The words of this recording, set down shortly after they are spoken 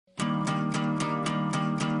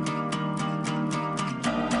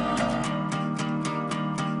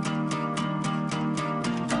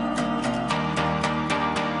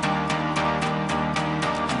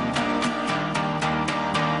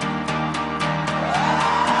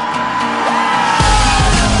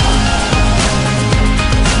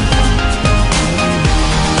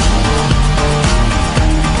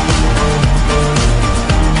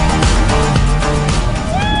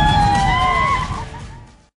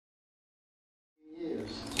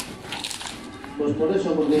Is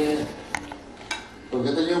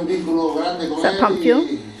that pump fuel?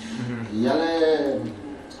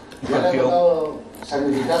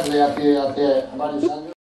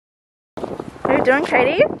 What are you doing,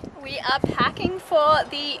 Katie? We are packing for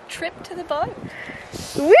the trip to the boat.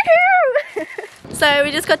 Woohoo! So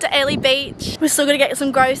we just got to Ailey Beach. We're still gonna get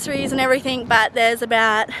some groceries and everything, but there's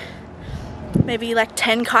about maybe like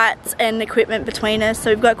 10 kites and equipment between us, so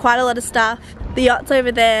we've got quite a lot of stuff. The yacht's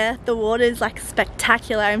over there. The water's like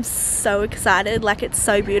spectacular. I'm so excited. Like, it's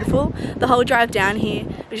so beautiful. The whole drive down here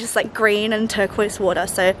was just like green and turquoise water,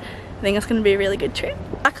 so I think it's gonna be a really good trip.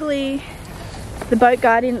 Luckily, the boat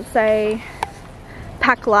guy didn't say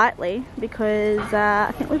pack lightly because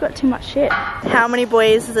I think we've got too much shit. How many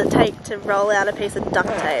boys does it take to roll out a piece of duct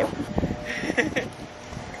tape?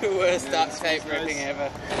 The worst duct tape ripping ever.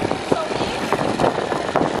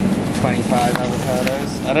 25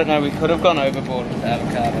 avocados. I don't know, we could have gone overboard with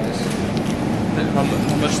avocados. How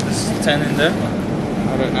much does 10 in there?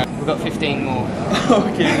 I don't know. We've got 15 more.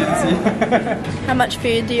 Okay, didn't see. How much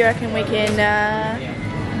food do you reckon we can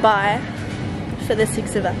buy for the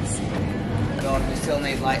 6 of us? God, we still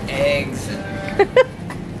need like eggs. I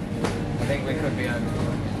think we could be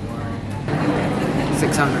overboard.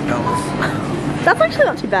 $600. That's actually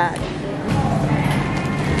not too bad.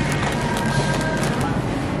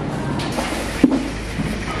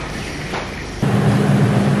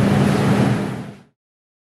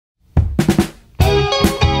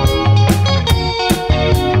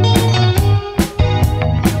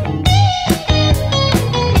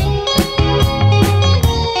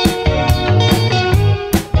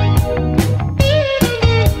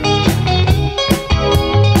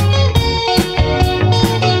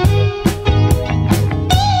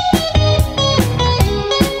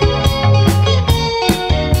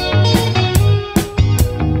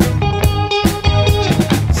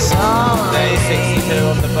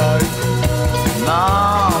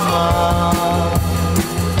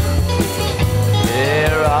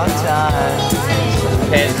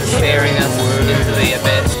 Staring us into the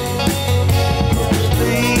abyss.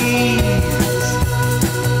 Please,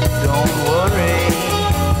 don't worry.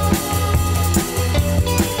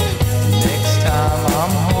 Next time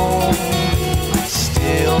I'm home, I'll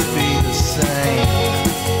still be the same.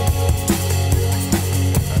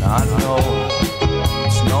 And I know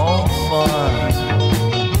it's no fun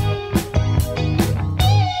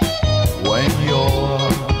when your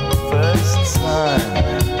first son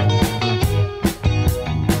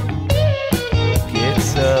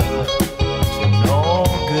up to no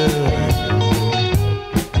good.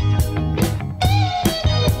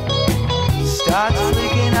 Starts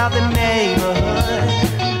freaking out the neighborhood.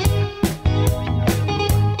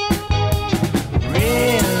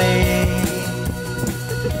 Really?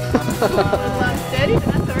 Dirty, but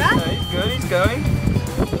that's alright. No, he's good, he's going.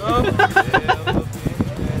 Oh.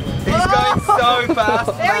 He's going so fast.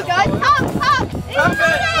 There we go. Pump!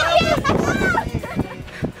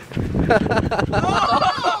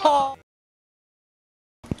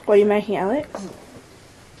 What are you making, Alex?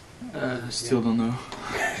 Still don't know.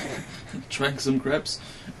 Trying some crepes.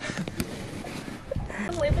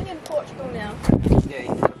 I'm living in Portugal now. Yeah,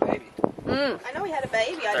 he's got a baby. I know he had a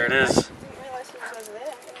baby. There it is. I didn't realise he was over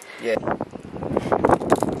there. Yeah.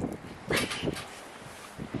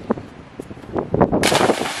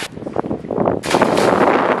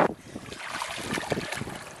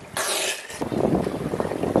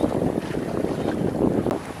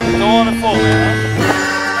 Don't want to fall, man.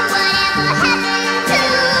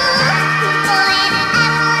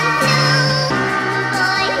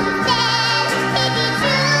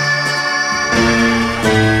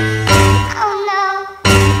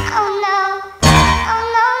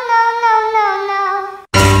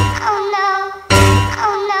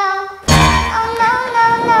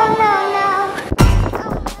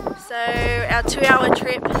 So our 2-hour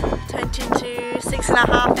trip turned into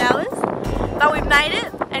 6.5 hours, but we made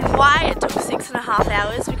it. And why it took 6.5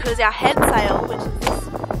 hours? Because our head sail, which is this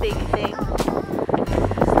big thing,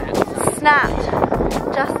 snapped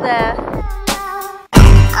just there.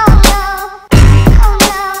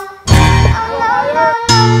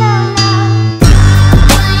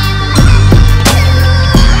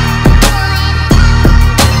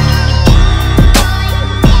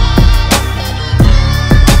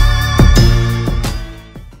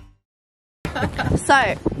 So,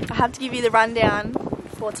 I have to give you the rundown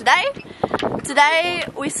for today. Today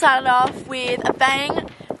we started off with a bang.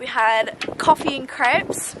 We had coffee and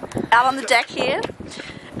crepes out on the deck here.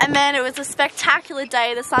 And then it was a spectacular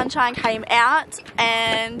day. The sunshine came out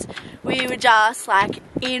and we were just like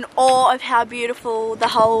in awe of how beautiful the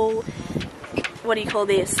whole what do you call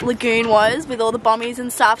this, lagoon was with all the bombies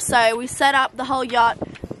and stuff. So we set up the whole yacht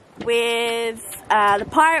with the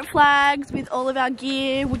pirate flags, with all of our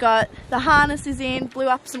gear. We got the harnesses in, blew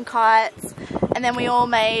up some kites, and then we all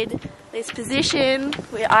made this position.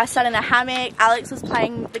 I sat in a hammock, Alex was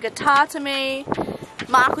playing the guitar to me,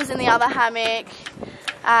 Mark was in the other hammock,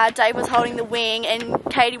 Dave was holding the wing, and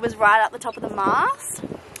Katie was right up the top of the mast.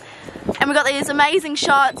 And we got these amazing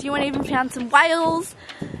shots. Ewan even found some whales.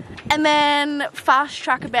 And then fast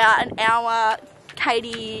track about an hour,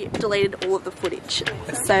 Katie deleted all of the footage.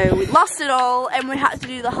 So we lost it all and we had to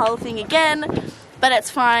do the whole thing again. But it's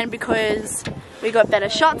fine because we got better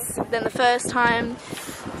shots than the first time.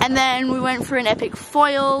 And then we went for an epic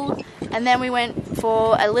foil. And then we went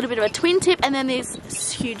for a little bit of a twin tip. And then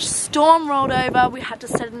this huge storm rolled over. We had to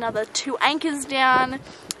set another 2 anchors down.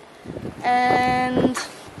 And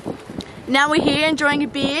now we're here enjoying a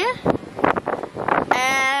beer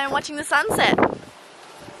and watching the sunset.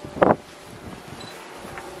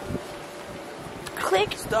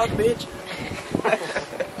 Click. Stop, bitch.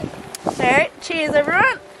 So, cheers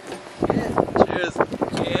everyone. Cheers.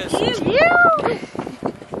 Cheers. Cheers. You.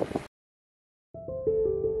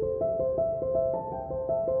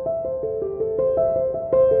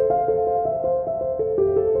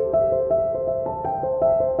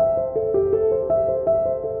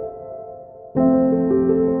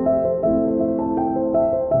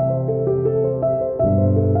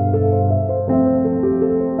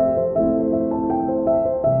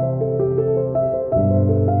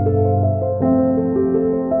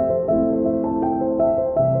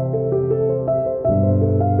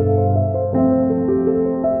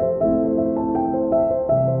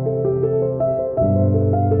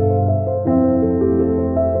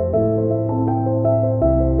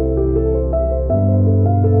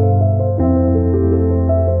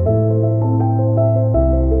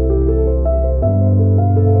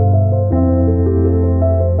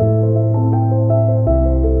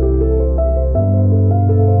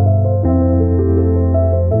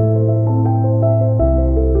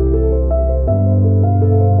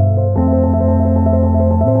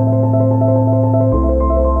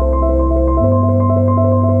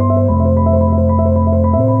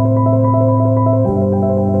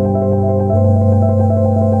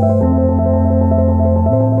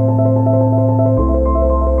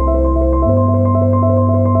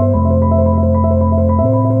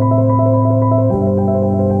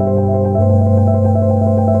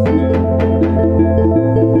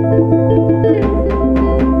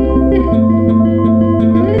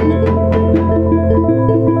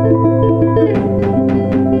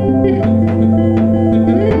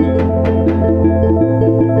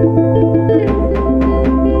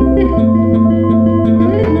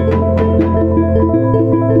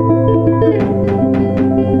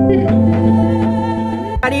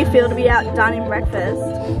 Feel to be out done in breakfast.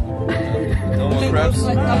 No more crabs.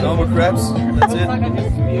 No more crabs. That's it.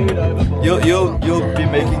 You'll be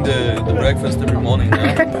making the breakfast every morning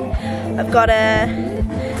now. I've got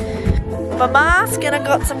my mask and I've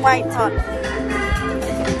got some weights on.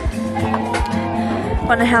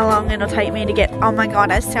 Wonder how long it'll take me to get. Oh my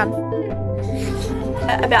god, I sound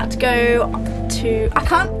about to go to. I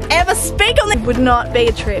can't ever speak on this. It would not be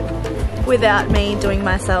a trip without me doing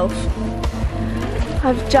myself.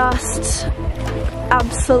 I've just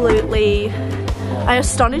absolutely, I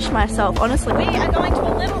astonished myself, honestly. We are going to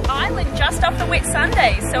a little island just off the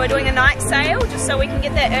Whitsundays, so we're doing a night sail just so we can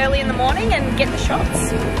get there early in the morning and get the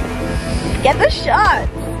shots. Get the shots!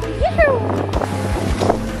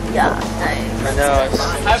 Yeah, I know,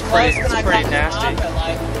 it's pretty nasty.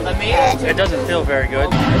 It doesn't feel very good.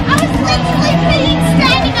 I was literally peeing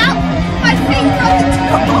standing up, my feet on the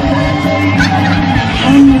top.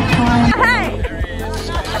 Hey!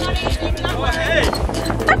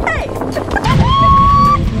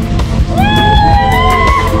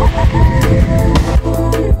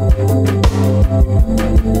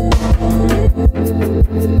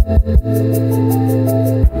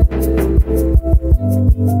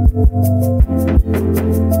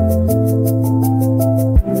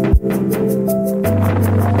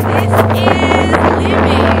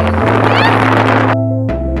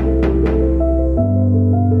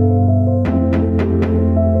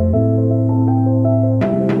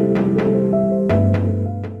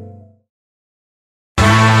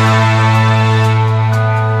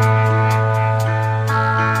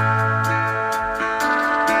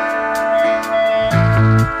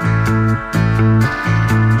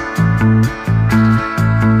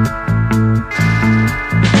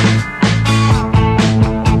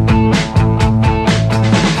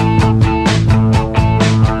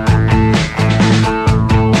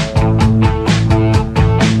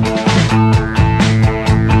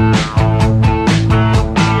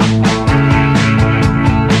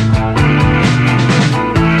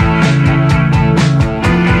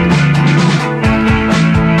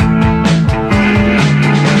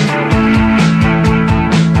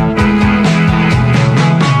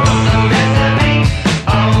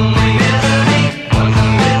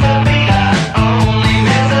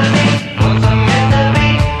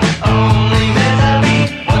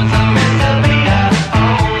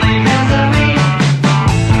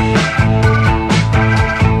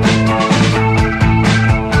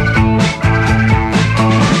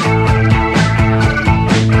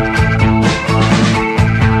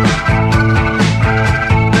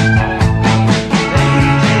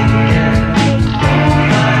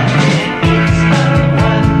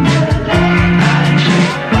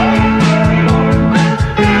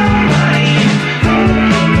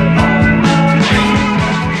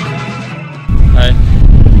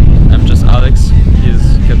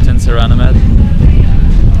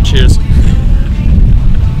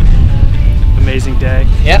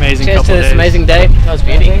 amazing Cheers couple to of this days. amazing day. That was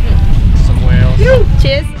beauty. Some whales.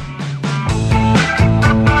 Cheers.